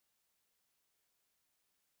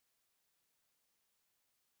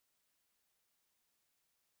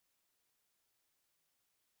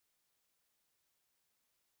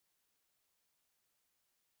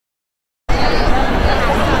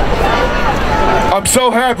I'm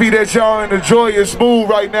so happy that y'all in a joyous mood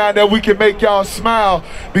right now, that we can make y'all smile,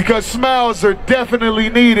 because smiles are definitely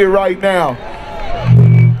needed right now.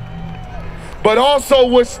 But also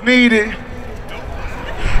what's needed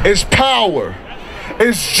is power,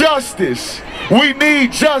 it's justice. We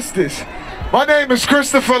need justice. My name is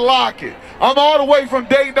Christopher Lockett. I'm all the way from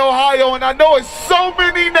Dayton, Ohio, and I know it's so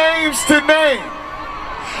many names to name.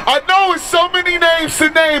 I know it's so many names to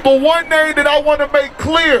name, but one name that I want to make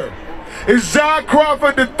clear is John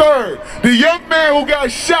Crawford III, the young man who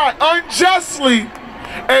got shot unjustly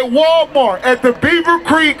at Walmart, at the Beaver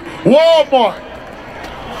Creek Walmart.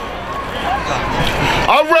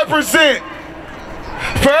 I represent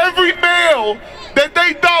for every male that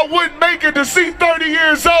they thought wouldn't make it to see 30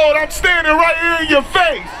 years old. I'm standing right here in your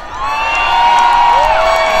face.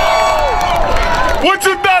 What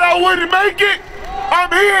you thought I wouldn't make it?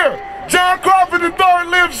 I'm here. John Crawford III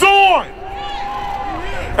lives on.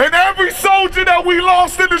 And every soldier that we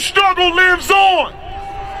lost in the struggle lives on.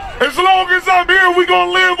 As long as I'm here, we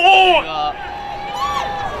gonna live on.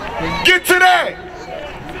 Get to that.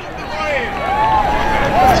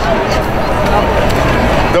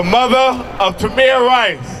 The mother of Tamir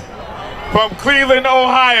Rice from Cleveland,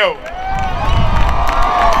 Ohio.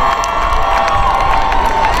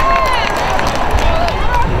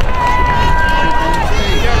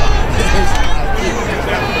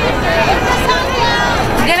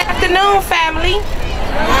 Good afternoon, family.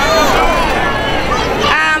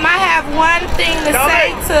 I have one thing to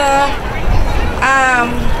say to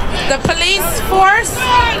the police force.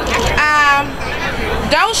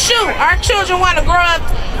 Don't shoot. Our children want to grow up.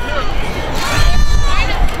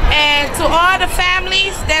 And to all the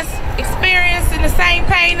families that's experiencing the same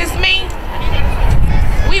pain as me,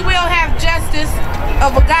 we will have justice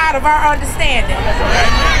of a God of our understanding.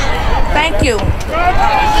 Thank you.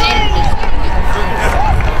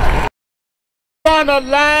 We're gonna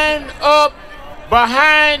line up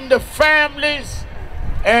behind the families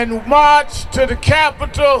and march to the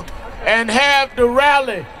Capitol and have the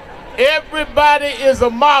rally. Everybody is a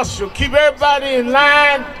marshal. Keep everybody in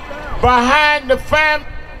line behind the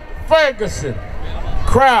Ferguson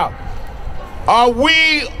crowd. Are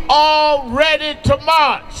we all ready to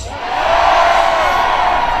march?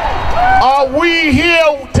 Are we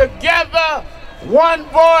here together, one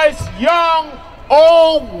voice, young,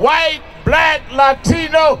 old, white, black,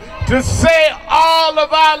 Latino, to say all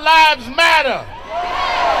of our lives matter?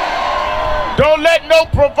 Don't let no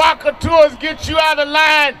provocateurs get you out of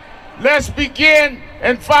line. Let's begin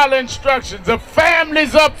and follow instructions. The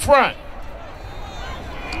families up front.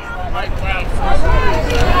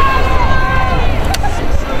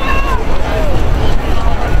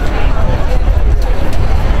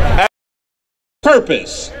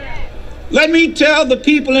 Purpose. Let me tell the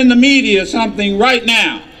people in the media something right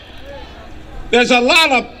now. There's a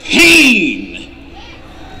lot of pain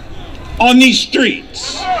on these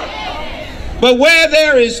streets. But where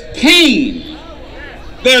there is pain,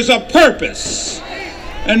 there's a purpose.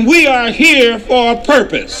 And we are here for a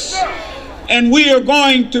purpose. And we are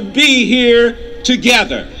going to be here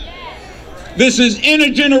together. This is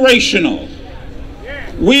intergenerational.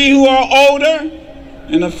 We who are older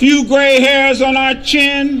and a few gray hairs on our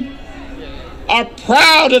chin are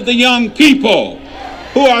proud of the young people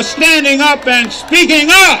who are standing up and speaking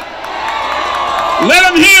up. Let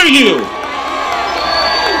them hear you.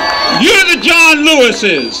 You're the John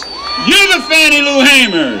Lewises. You're the Fannie Lou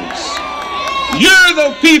Hamers. You're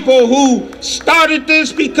the people who started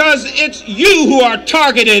this, because it's you who are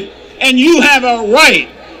targeted, and you have a right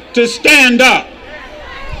to stand up.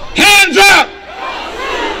 Hands up!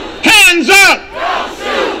 Hands up!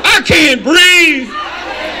 I can't breathe.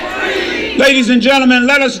 Ladies and gentlemen,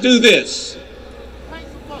 let us do this.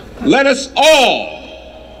 Let us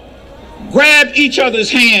all grab each other's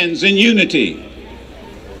hands in unity.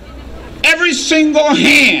 Every single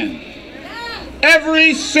hand.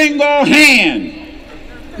 Every single hand.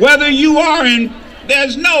 Whether you are in,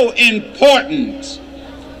 there's no importance.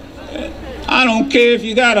 I don't care if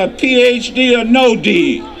you got a PhD or no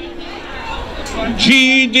D,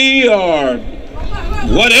 GED or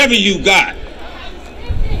whatever you got,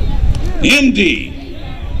 MD.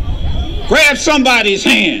 Grab somebody's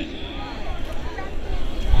hand.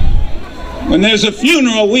 When there's a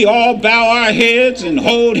funeral, we all bow our heads and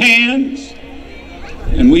hold hands.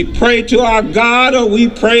 And we pray to our God, or we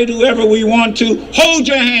pray to whoever we want to. Hold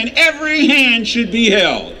your hand. Every hand should be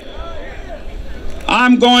held.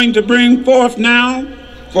 I'm going to bring forth now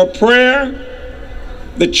for prayer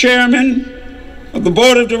the chairman of the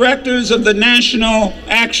board of directors of the National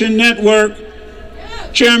Action Network,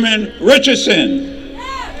 Chairman Richardson.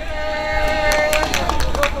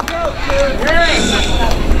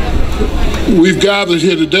 We've gathered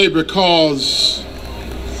here today because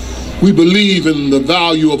we believe in the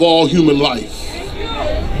value of all human life.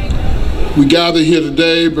 We gather here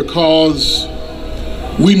today because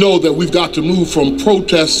we know that we've got to move from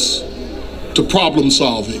protests to problem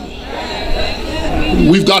solving.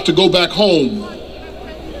 We've got to go back home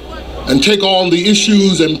and take on the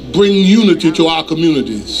issues and bring unity to our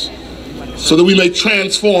communities so that we may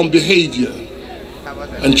transform behavior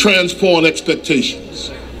and transform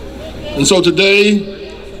expectations. And so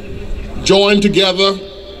today, join together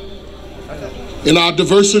in our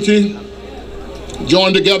diversity,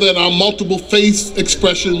 join together in our multiple faith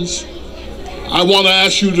expressions. I want to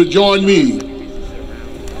ask you to join me,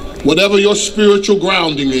 whatever your spiritual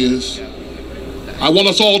grounding is. I want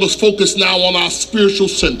us all to focus now on our spiritual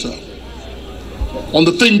center, on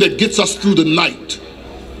the thing that gets us through the night,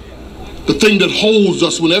 the thing that holds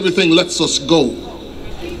us when everything lets us go,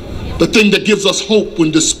 the thing that gives us hope when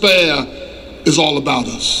despair is all about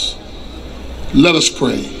us. Let us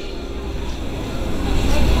pray.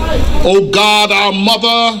 Oh God, our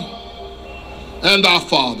mother and our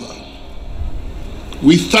father,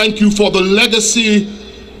 we thank you for the legacy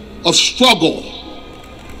of struggle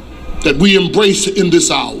that we embrace in this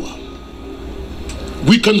hour.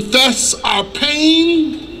 We confess our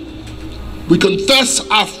pain, we confess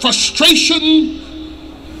our frustration,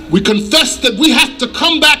 we confess that we have to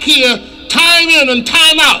come back here time in and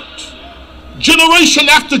time out, generation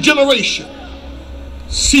after generation,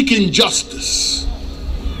 seeking justice.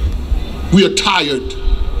 We are tired,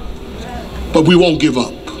 but we won't give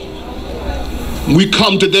up. We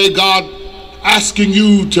come today, God, asking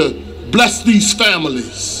you to bless these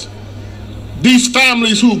families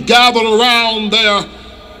who've gathered around their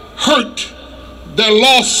hurt, their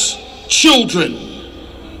lost children,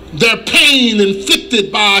 their pain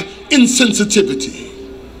inflicted by insensitivity.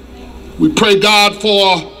 We pray, God,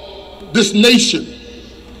 for this nation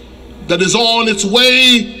that is on its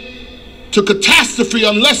way to catastrophe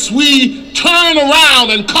unless we turn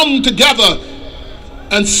around and come together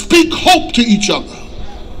and speak hope to each other.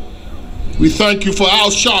 We thank you for Al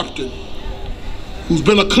Sharpton, who's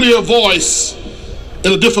been a clear voice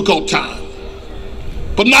in a difficult time.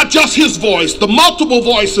 But not just his voice, the multiple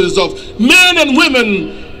voices of men and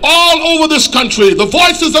women all over this country, the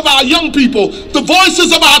voices of our young people, the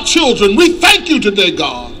voices of our children. We thank you today,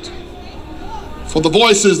 God, for the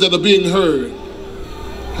voices that are being heard.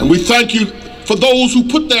 And we thank you for those who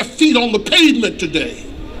put their feet on the pavement today,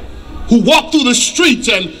 who walk through the streets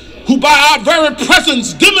and who by our very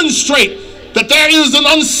presence demonstrate that there is an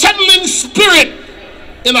unsettling spirit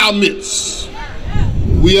in our midst.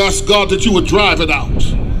 We ask, God, that you would drive it out.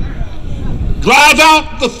 Drive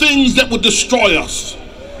out the things that would destroy us.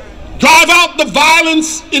 Drive out the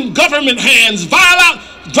violence in government hands. Dial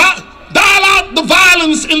out the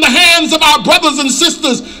violence in the hands of our brothers and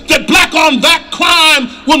sisters, that black on black crime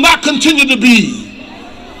will not continue to be.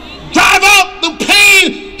 Drive out the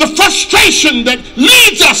pain, the frustration that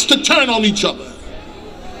leads us to turn on each other.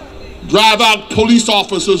 Drive out police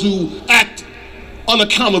officers who act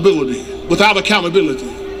without accountability.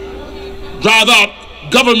 Drive out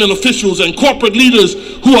government officials and corporate leaders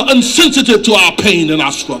who are insensitive to our pain and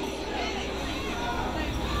our struggle.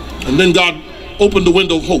 And then, God, open the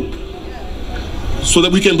window of hope so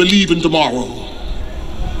that we can believe in tomorrow.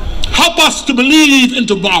 Help us to believe in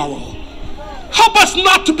tomorrow. Help us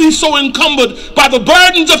not to be so encumbered by the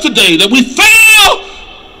burdens of today that we fail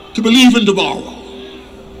to believe in tomorrow.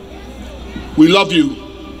 We love you.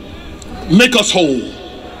 Make us whole.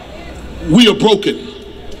 We are broken.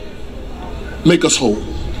 Make us whole.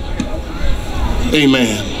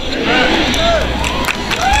 Amen.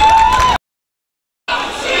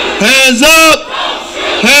 Hands up!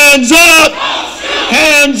 Hands up!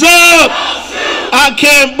 Hands up! I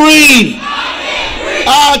can't breathe.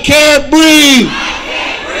 I can't breathe.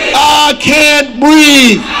 I can't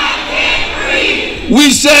breathe.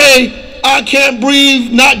 We say I can't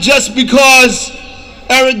breathe not just because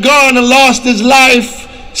Eric Garner lost his life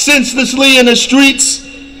senselessly in the streets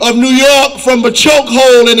of New York from a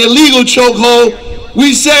chokehold, an illegal chokehold.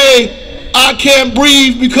 We say I can't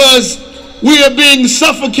breathe because we are being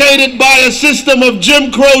suffocated by a system of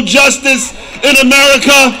Jim Crow justice in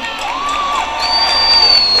America.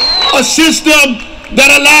 A system that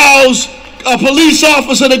allows a police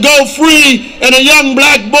officer to go free and a young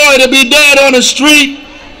black boy to be dead on the street.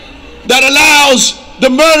 That allows the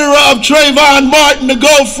murderer of Trayvon Martin to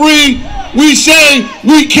go free. We say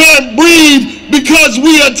we can't breathe because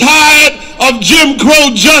we are tired of Jim Crow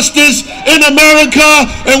justice in America,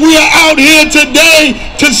 and we are out here today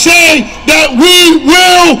to say that we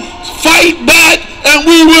will fight back and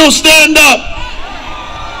we will stand up.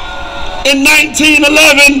 In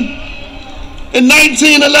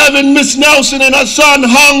 1911, Miss Nelson and her son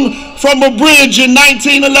hung from a bridge in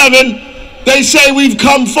 1911. They say we've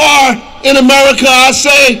come far in America. I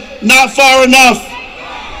say not far enough.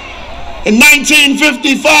 In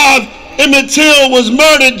 1955, Emmett Till was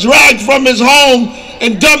murdered, dragged from his home,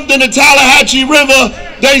 and dumped in the Tallahatchie River.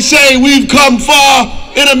 They say we've come far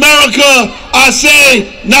in America. I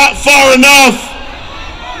say not far enough.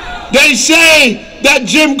 They say that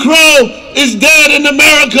Jim Crow is dead in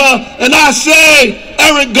America, and I say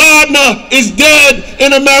Eric Gardner is dead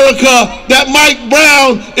in America, that Mike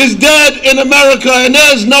Brown is dead in America, and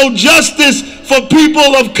there's no justice for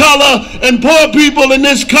people of color and poor people in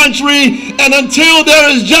this country. And until there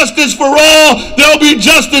is justice for all, there'll be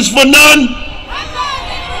justice for none.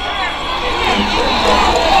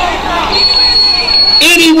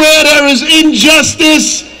 Anywhere there is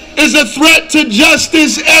injustice is a threat to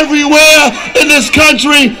justice everywhere in this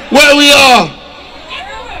country where we are.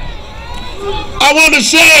 I want to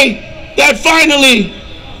say that finally,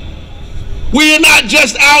 we are not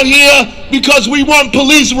just out here because we want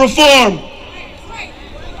police reform.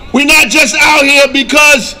 We're not just out here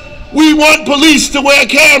because we want police to wear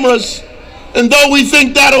cameras, and though we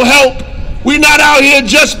think that'll help, we're not out here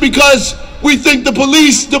just because we think the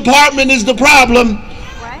police department is the problem.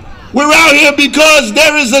 We're out here because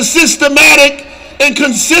there is a systematic and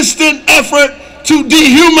consistent effort to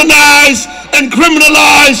dehumanize and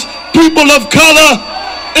criminalize people of color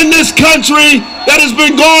in this country that has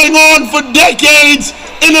been going on for decades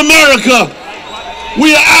in America.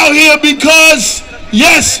 We are out here because,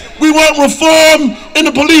 yes, we want reform in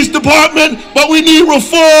the police department, but we need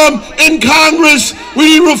reform in Congress. We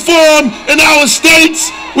need reform in our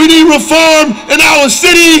states. We need reform in our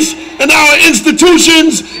cities, in our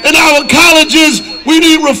institutions, in our colleges. We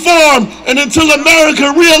need reform. And until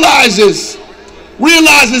America realizes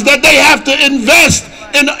that they have to invest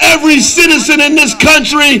in every citizen in this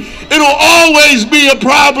country, it'll always be a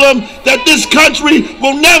problem, that this country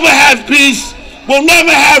will never have peace, will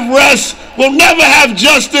never have rest, will never have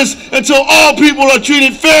justice until all people are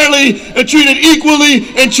treated fairly and treated equally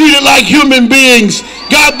and treated like human beings.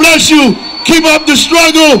 God bless you. Keep up the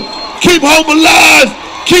struggle. Keep hope alive.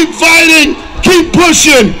 Keep fighting. Keep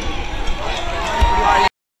pushing.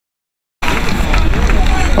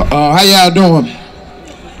 How y'all doing?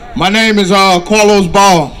 My name is Carlos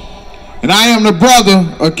Ball, and I am the brother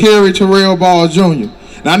of Kerry Terrell Ball Jr.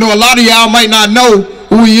 Now I know a lot of y'all might not know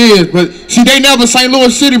who he is, but see, St.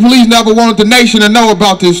 Louis City Police never wanted the nation to know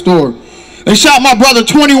about this story. They shot my brother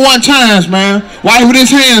 21 times, man, while with his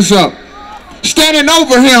hands up. Standing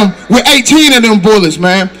over him with 18 of them bullets,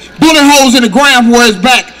 man. Bullet holes in the ground where his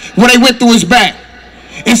back, where they went through his back.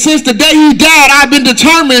 And since the day he died, I've been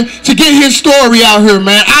determined to get his story out here,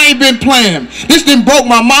 man. I ain't been playing. This done broke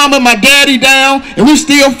my mama and my daddy down, and we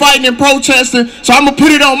still fighting and protesting, so I'm going to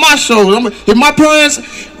put it on my shoulders. If my parents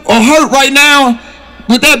are hurt right now,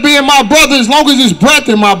 with that being my brother, as long as there's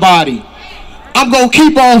breath in my body, I'm going to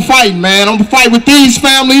keep on fighting, man. I'm going to fight with these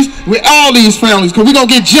families, with all these families, because we're going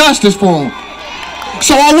to get justice for them.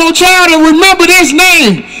 So I want y'all to remember this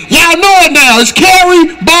name. Y'all know it now. It's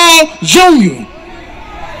Kerry Ball Jr.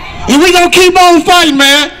 And we're going to keep on fighting,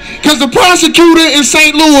 man, because the prosecutor in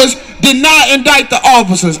St. Louis did not indict the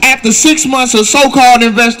officers after 6 months of so-called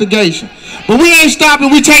investigation. But we ain't stopping.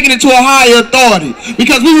 We're taking it to a higher authority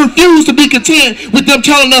because we refuse to be content with them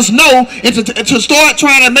telling us no and to start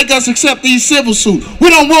trying to make us accept these civil suits. We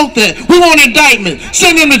don't want that. We want indictment.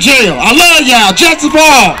 Send them to jail. I love y'all. Justice for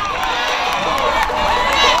all.